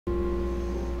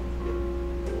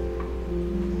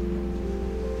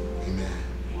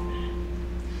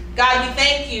God, we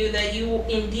thank you that you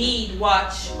indeed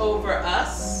watch over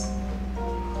us.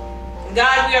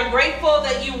 God, we are grateful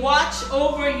that you watch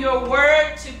over your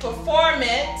word to perform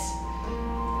it,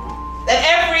 that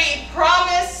every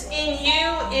promise in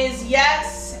you is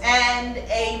yes and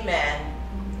amen.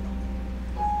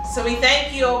 So we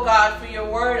thank you, oh God, for your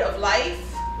word of life.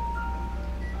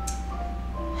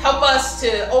 Help us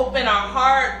to open our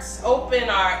hearts, open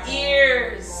our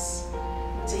ears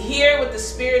to hear what the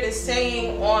Spirit is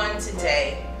saying on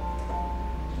today.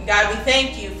 God, we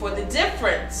thank you for the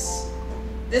difference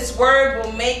this word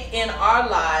will make in our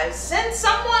lives. Send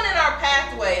someone in our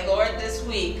pathway, Lord, this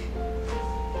week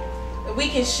that we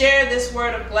can share this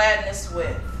word of gladness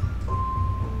with.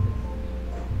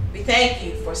 We thank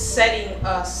you for setting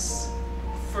us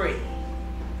free.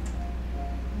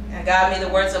 And God, may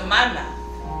the words of my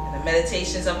mouth and the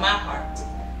meditations of my heart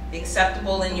be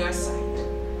acceptable in your sight.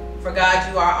 For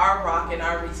God, you are our rock and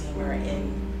our redeemer.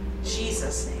 In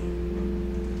Jesus'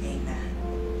 name. Amen.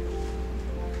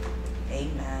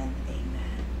 Amen.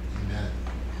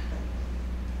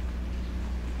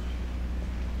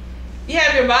 If you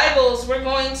have your Bibles, we're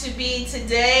going to be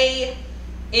today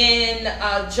in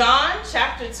John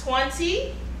chapter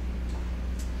 20.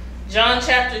 John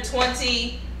chapter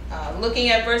 20, looking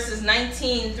at verses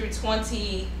 19 through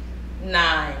 29.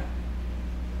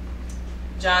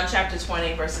 John chapter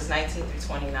 20, verses 19 through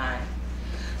 29.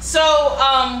 So,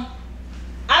 I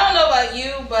don't know about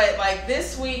you, but like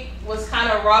this week was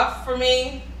kind of rough for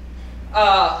me.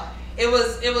 It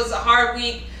was a hard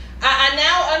week. I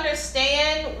now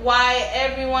understand why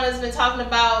everyone has been talking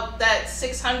about that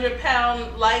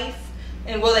 600-pound life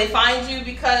and will they find you,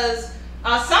 because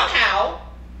somehow,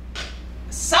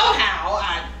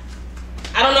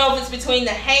 I don't know if it's between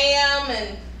the ham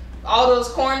and all those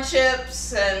corn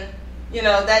chips and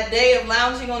that day of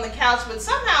lounging on the couch, but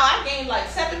somehow I gained like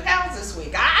 7 pounds this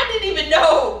week. I didn't even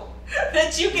know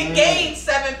that you can gain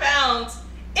 7 pounds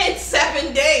in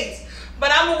 7 days.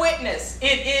 But I'm a witness.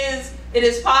 It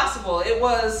is possible. It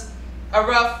was a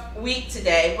rough week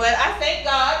today, but I thank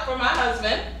God for my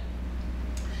husband,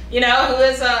 who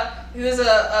is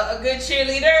a good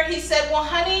cheerleader. He said, well,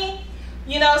 honey,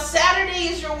 Saturday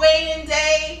is your weigh-in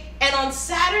day, and on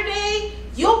Saturday,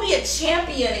 you'll be a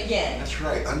champion again. That's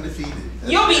right, undefeated.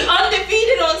 You'll be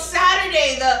undefeated on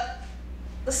Saturday.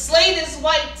 The slate is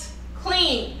wiped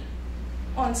clean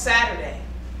on Saturday.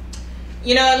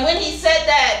 And when he said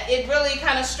that, it really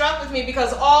kind of struck with me,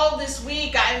 because all this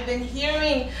week I've been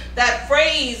hearing that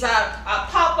phrase. I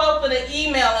pop open an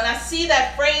email and I see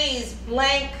that phrase,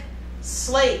 blank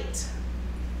slate.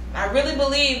 I really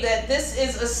believe that this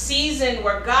is a season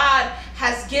where God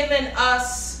has given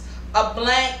us a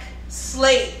blank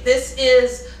slate. This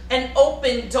is an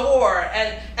open door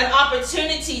and an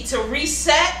opportunity to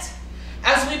reset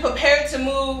as we prepare to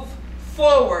move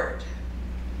forward.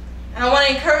 And I want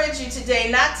to encourage you today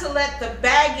not to let the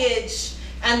baggage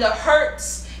and the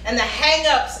hurts and the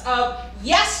hang-ups of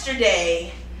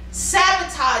yesterday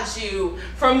sabotage you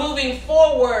from moving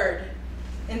forward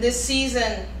in this season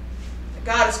that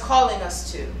God is calling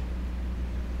us to.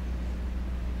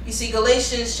 You see,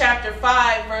 Galatians chapter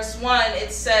 5, verse 1,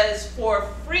 it says, for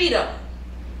freedom,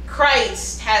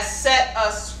 Christ has set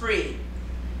us free.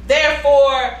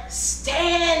 Therefore,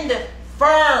 stand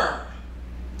firm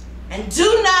and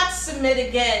do not submit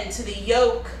again to the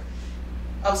yoke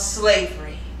of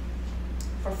slavery.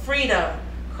 For freedom,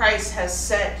 Christ has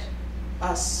set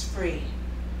us free.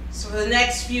 So for the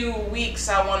next few weeks,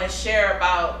 I want to share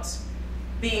about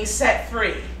being set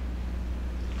free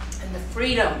and the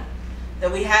freedom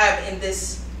that we have in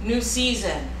this new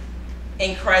season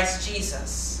in Christ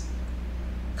Jesus.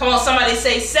 Come on, somebody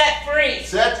say, set free.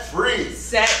 Set free.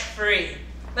 Set free.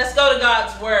 Let's go to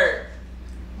God's word.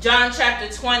 John chapter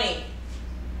 20,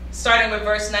 starting with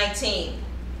verse 19.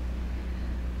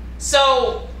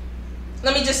 So,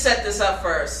 let me just set this up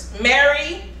first.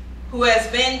 Mary, who has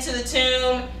been to the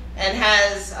tomb and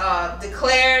has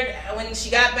declared when she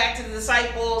got back to the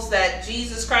disciples that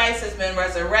Jesus Christ has been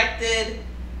resurrected,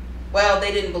 well,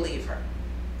 they didn't believe her.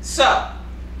 So,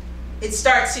 it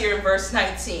starts here in verse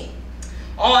 19.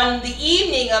 On the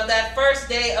evening of that first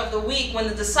day of the week, when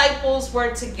the disciples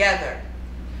were together,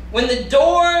 when the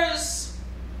doors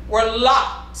were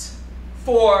locked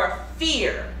for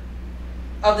fear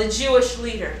of the Jewish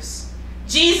leaders,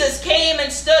 Jesus came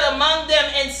and stood among them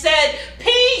and said,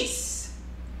 peace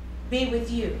be with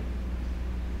you.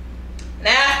 And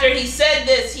after he said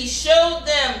this, he showed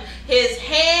them his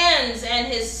hands and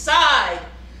his side.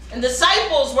 And the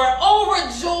disciples were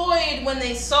overjoyed when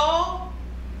they saw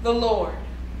the Lord.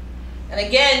 And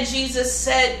again, Jesus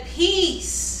said,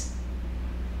 peace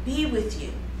be with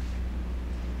you.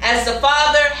 As the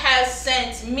Father has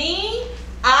sent me,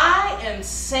 I am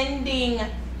sending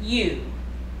you.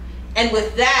 And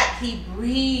with that, he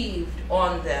breathed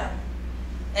on them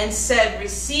and said,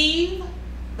 receive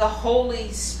the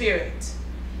Holy Spirit.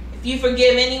 If you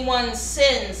forgive anyone's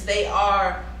sins, they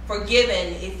are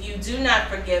forgiven. If you do not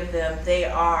forgive them, they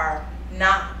are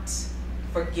not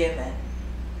forgiven.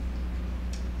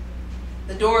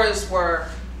 The doors were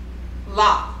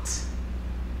locked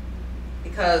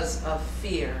because of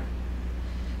fear.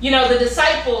 You know, the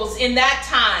disciples in that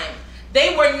time,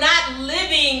 they were not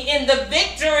living in the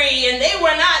victory, and they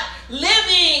were not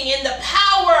living in the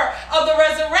power of the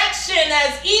resurrection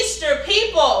as Easter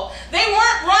people. They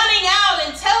weren't running out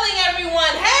and telling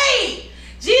everyone, hey,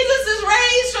 Jesus is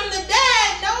raised from the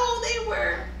dead. No, they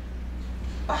were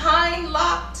behind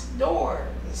locked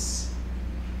doors.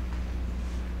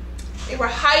 They were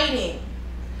hiding,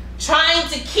 trying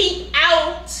to keep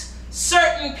out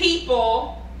certain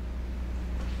people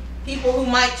who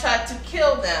might try to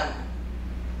kill them,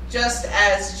 just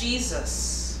as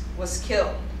Jesus was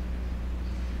killed.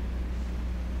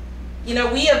 You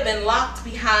know, we have been locked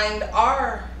behind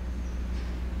our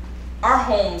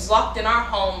homes, locked in our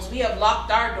homes. We have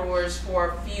locked our doors for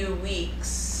a few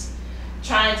weeks,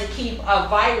 trying to keep a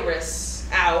virus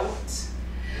out,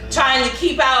 trying to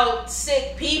keep out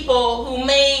sick people who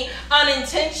may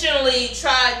unintentionally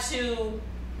try to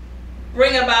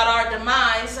bring about our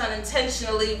demise.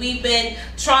 Unintentionally, we've been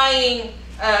trying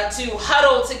to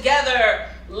huddle together,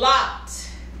 locked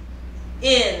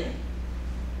in,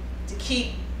 to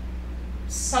keep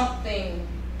something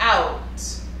out.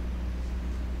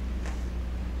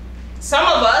 Some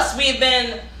of us, we've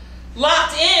been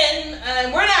locked in,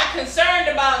 and we're not concerned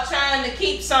about trying to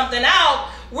keep something out.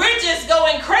 We're just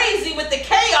going crazy with the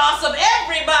chaos of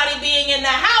everybody being in the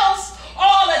house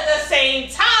all at the same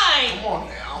time. Come on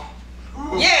now.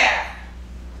 Ooh. Yeah.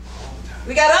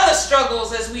 We got other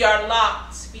struggles as we are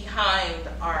locked behind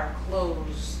our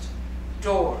closed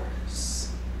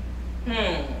doors.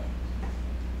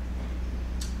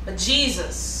 But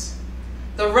Jesus,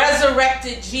 the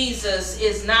resurrected Jesus,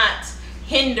 is not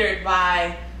hindered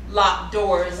by locked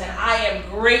doors. And I am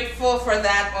grateful for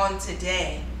that on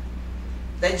today.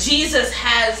 That Jesus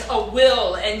has a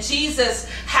will, and Jesus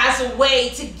has a way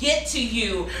to get to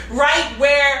you right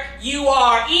where you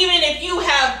are. Even if you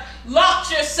have locked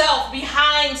yourself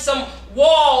behind some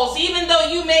walls, even though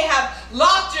you may have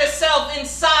locked yourself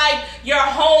inside your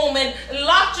home and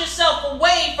locked yourself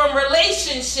away from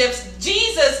relationships,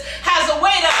 Jesus has a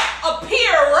way to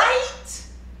appear right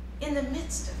in the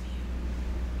midst of you.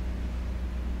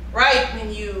 Right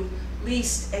when you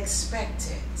least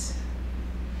expect it.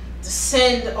 To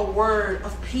send a word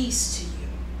of peace to you.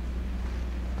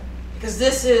 Because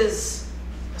this is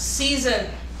a season,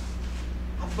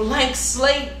 a blank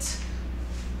slate,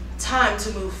 time to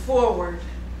move forward.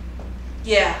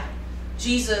 Yeah,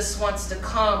 Jesus wants to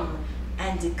come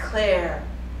and declare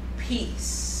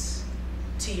peace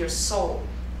to your soul,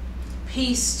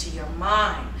 peace to your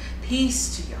mind,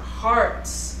 peace to your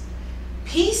hearts,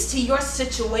 peace to your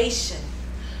situation.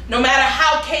 No matter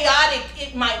how chaotic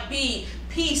it might be,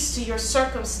 peace to your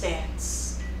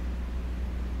circumstance.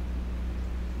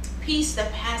 Peace that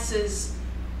passes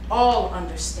all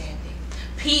understanding.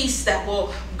 Peace that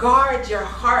will guard your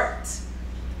heart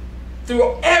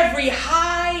through every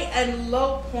high and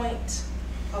low point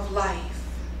of life.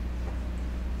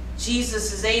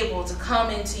 Jesus is able to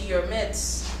come into your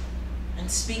midst and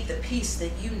speak the peace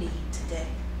that you need today.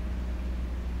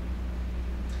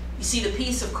 You see, the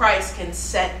peace of Christ can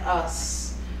set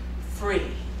us free.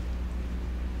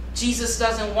 Jesus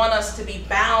doesn't want us to be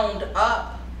bound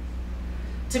up,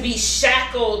 to be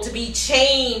shackled, to be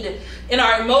chained in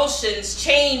our emotions,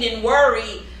 chained in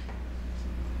worry,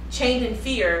 chained in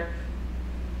fear.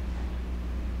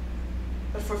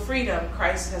 But for freedom,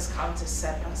 Christ has come to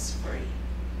set us free.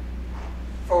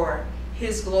 For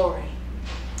his glory,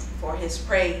 for his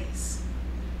praise.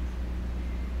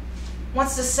 He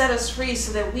wants to set us free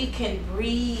so that we can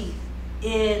breathe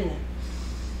in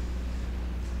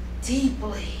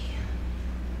deeply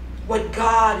what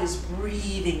God is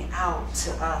breathing out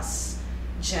to us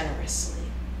generously.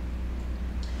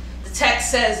 The text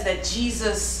says that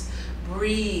Jesus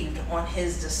breathed on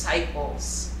his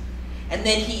disciples, and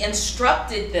then he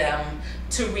instructed them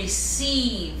to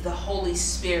receive the Holy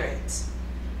Spirit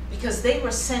because they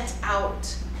were sent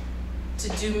out to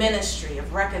do ministry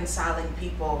of reconciling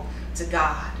people to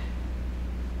God.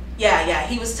 Yeah,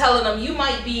 he was telling them, you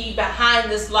might be behind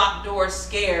this locked door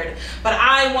scared, but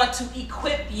I want to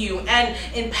equip you and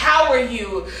empower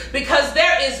you because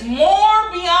there is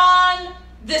more beyond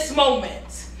this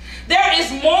moment. There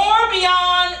is more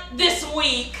beyond this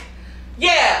week.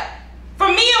 Yeah. For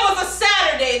me, it was a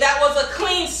Saturday that was a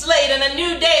clean slate and a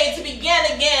new day to begin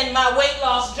again my weight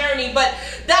loss journey. But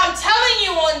I'm telling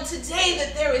you on today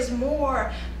that there is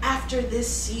more after this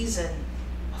season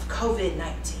of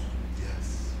COVID-19.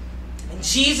 And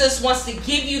Jesus wants to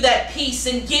give you that peace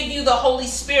and give you the Holy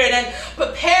Spirit and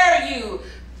prepare you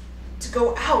to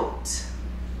go out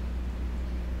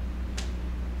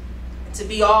and to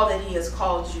be all that he has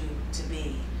called you to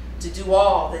be, to do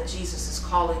all that Jesus is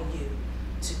calling you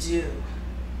to do,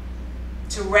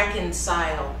 to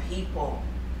reconcile people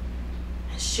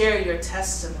and share your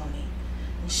testimony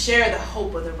and share the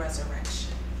hope of the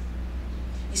resurrection.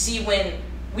 You see, when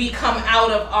we come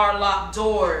out of our locked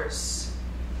doors,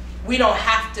 we don't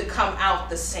have to come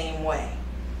out the same way.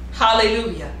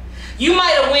 Hallelujah. You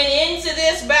might have went into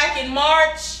this back in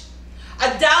March,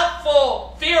 a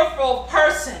doubtful, fearful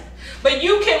person, but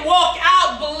you can walk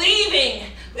out believing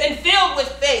and filled with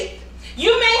faith.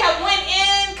 You may have went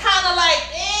in kind of like,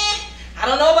 I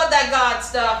don't know about that God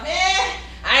stuff.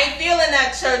 I ain't feeling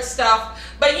that church stuff.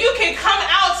 But you can come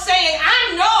out saying,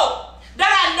 I know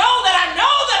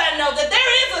that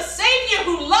there is a Savior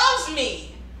who loves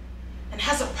me and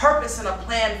has a purpose and a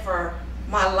plan for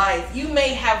my life. You may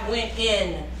have went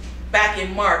in back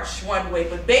in March one way,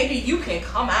 but baby, you can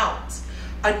come out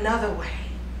another way.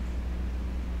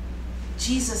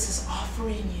 Jesus is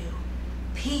offering you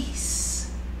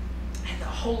peace and the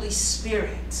Holy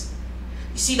Spirit.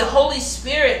 You see, the Holy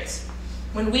Spirit,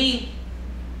 when we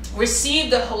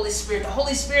receive the Holy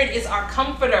Spirit is our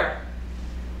comforter.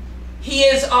 He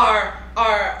is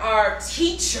our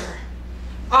teacher,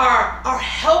 our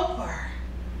helper,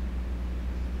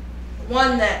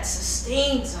 one that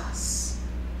sustains us.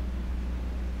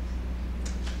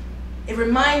 It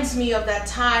reminds me of that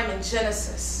time in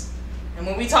Genesis. And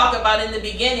when we talk about in the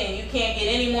beginning, you can't get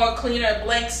any more cleaner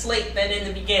blank slate than in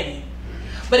the beginning.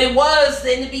 But it was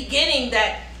in the beginning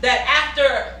that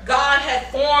after God had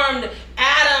formed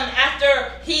Adam,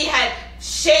 after he had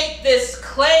shaped this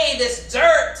clay, this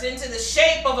dirt into the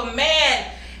shape of a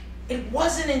man, it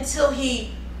wasn't until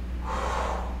he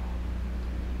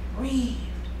breathed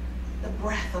the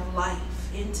breath of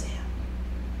life into him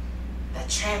that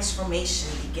transformation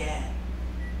began.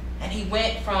 And he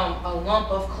went from a lump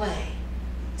of clay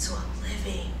to a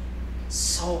living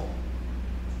soul.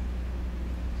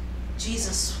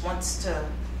 Jesus wants to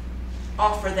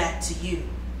offer that to you.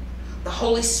 The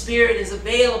Holy Spirit is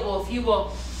available if you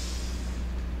will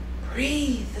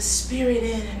breathe the Spirit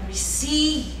in and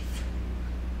receive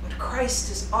what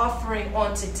Christ is offering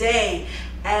on today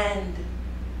and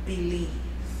believe.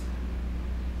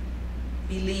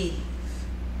 Believe.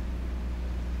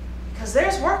 Because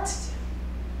there's work to do.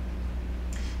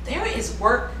 There is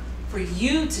work for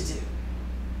you to do.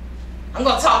 I'm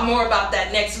going to talk more about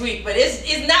that next week, but it's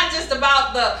not just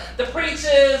about the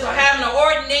preachers or having an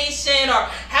ordination or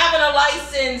having a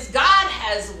license. God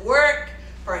has work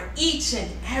for each and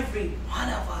every one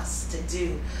of us to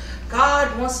do.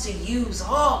 God wants to use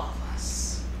all of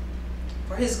us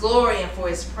for his glory and for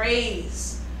his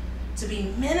praise, to be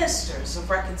ministers of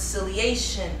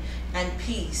reconciliation and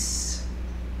peace.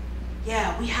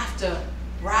 Yeah, we have to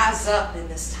rise up in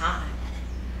this time.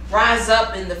 Rise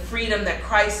up in the freedom that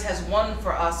Christ has won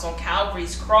for us on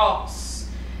Calvary's cross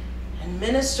and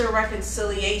minister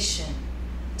reconciliation,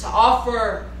 to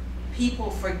offer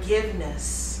people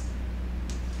forgiveness,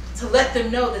 to let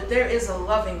them know that there is a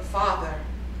loving Father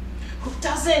who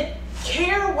doesn't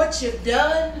care what you've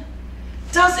done,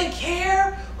 doesn't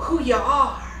care who you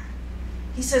are.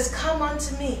 He says, come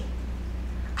unto me.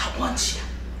 I want you.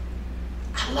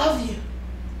 I love you.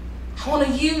 I want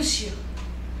to use you.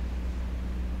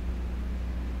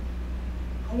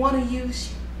 I want to use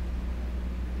you.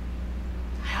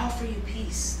 I offer you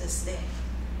peace this day.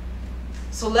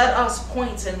 So let us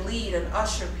point and lead and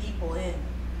usher people in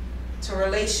to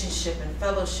relationship and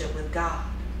fellowship with God.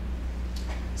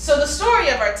 So the story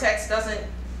of our text doesn't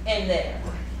end there.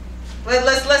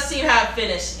 Let's see how it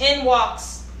finished. In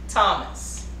walks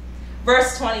Thomas.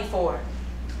 Verse 24.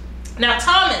 Now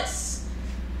Thomas,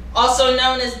 also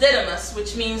known as Didymus,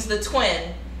 which means the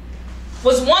twin,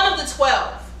 was one of the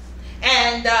 12.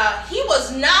 And he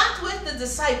was not with the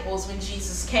disciples when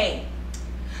Jesus came.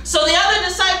 So the other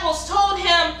disciples told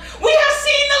him, we have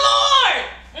seen the Lord.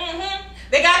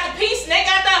 They got the peace and they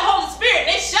got that Holy Spirit.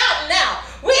 They shouting now,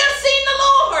 we have seen the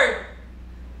Lord.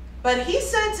 But he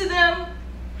said to them,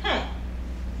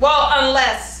 well,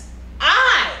 unless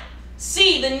I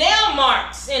see the nail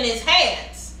marks in his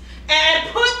hands and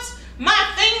put my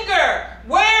finger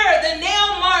where the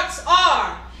nail marks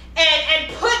are, and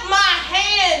put my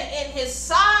hand in his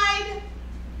side,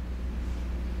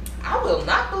 I will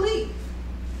not believe.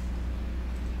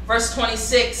 Verse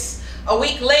 26, a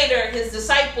week later, his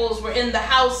disciples were in the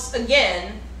house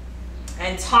again,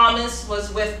 and Thomas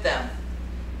was with them.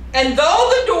 And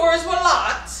though the doors were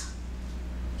locked,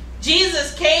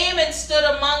 Jesus came and stood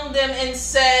among them and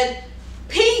said,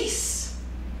 "Peace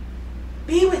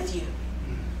be with you."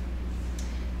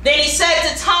 Then he said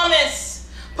to Thomas,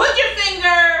 "Put your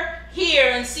finger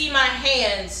here and see my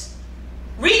hands.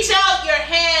 Reach out your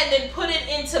hand and put it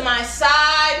into my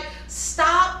side.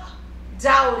 Stop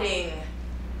doubting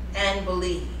and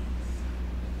believe."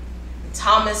 And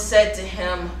Thomas said to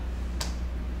him,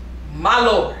 "My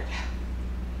Lord,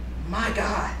 my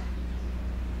God."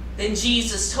 Then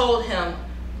Jesus told him,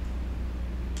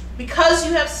 "Because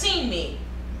you have seen me,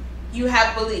 you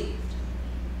have believed.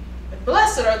 But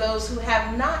blessed are those who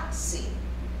have not seen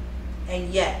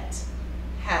and yet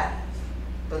have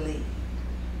believed."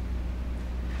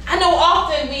 I know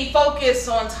often we focus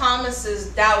on Thomas's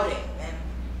doubting, and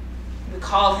we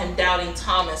call him Doubting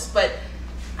Thomas, but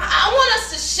I want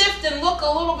us to shift and look a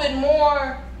little bit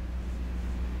more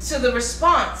to the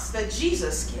response that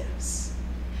Jesus gives.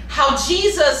 How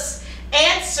Jesus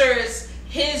answers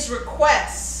his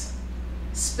requests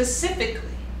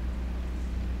specifically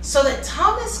so that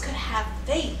Thomas could have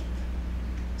faith,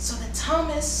 so that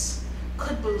Thomas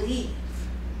could believe.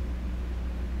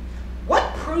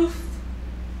 What proof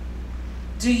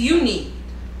do you need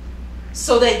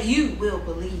so that you will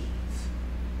believe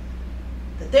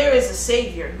that there is a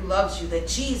Savior who loves you, that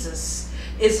Jesus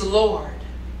is Lord?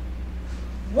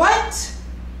 What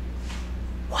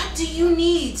do you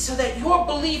need so that your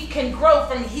belief can grow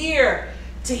from here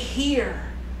to here?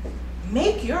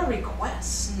 Make your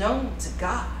requests known to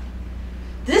God.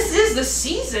 This is the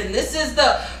season. This is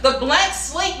the blank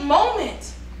slate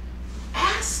moment.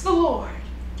 Ask the Lord.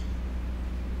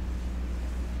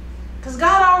 Because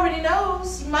God already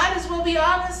knows. You might as well be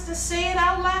honest and say it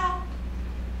out loud.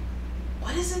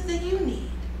 What is it that you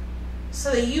need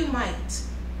so that you might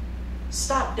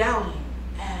stop doubting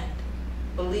and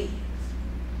believe?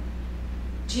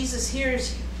 Jesus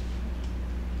hears you.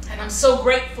 And I'm so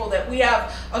grateful that we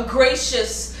have a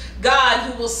gracious God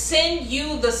who will send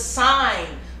you the sign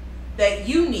that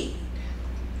you need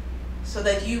so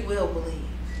that you will believe.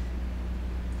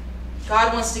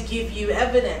 God wants to give you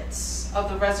evidence of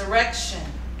the resurrection,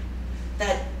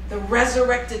 that the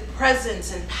resurrected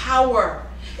presence and power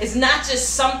is not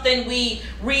just something we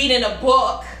read in a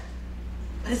book,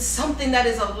 but it's something that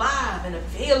is alive and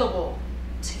available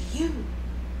to you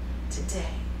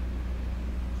today.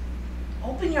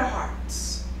 Open your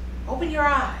hearts, open your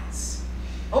eyes,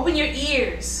 open your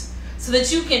ears so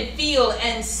that you can feel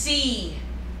and see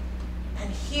and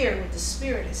hear what the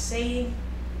Spirit is saying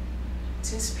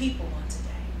to his people on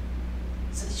today,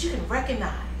 so that you can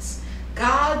recognize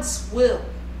God's will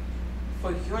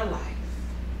for your life.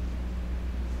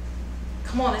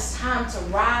 Come on, it's time to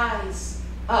rise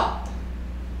up.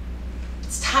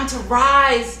 It's time to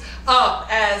rise up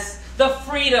as the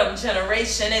freedom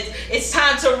generation. It's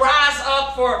time to rise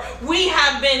up, for we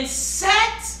have been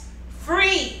set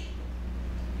free.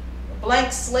 The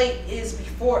blank slate is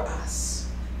before us.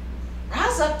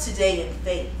 Rise up today in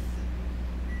faith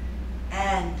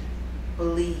and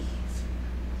believe.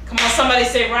 Come on, somebody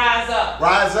say rise up.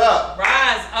 Rise up.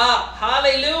 Rise up.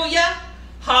 Hallelujah.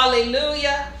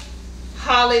 Hallelujah.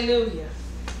 Hallelujah.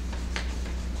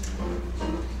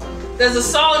 There's a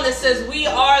song that says, "We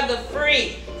are the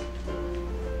free."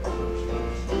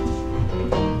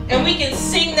 And we can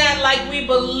sing that like we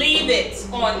believe it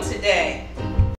on today.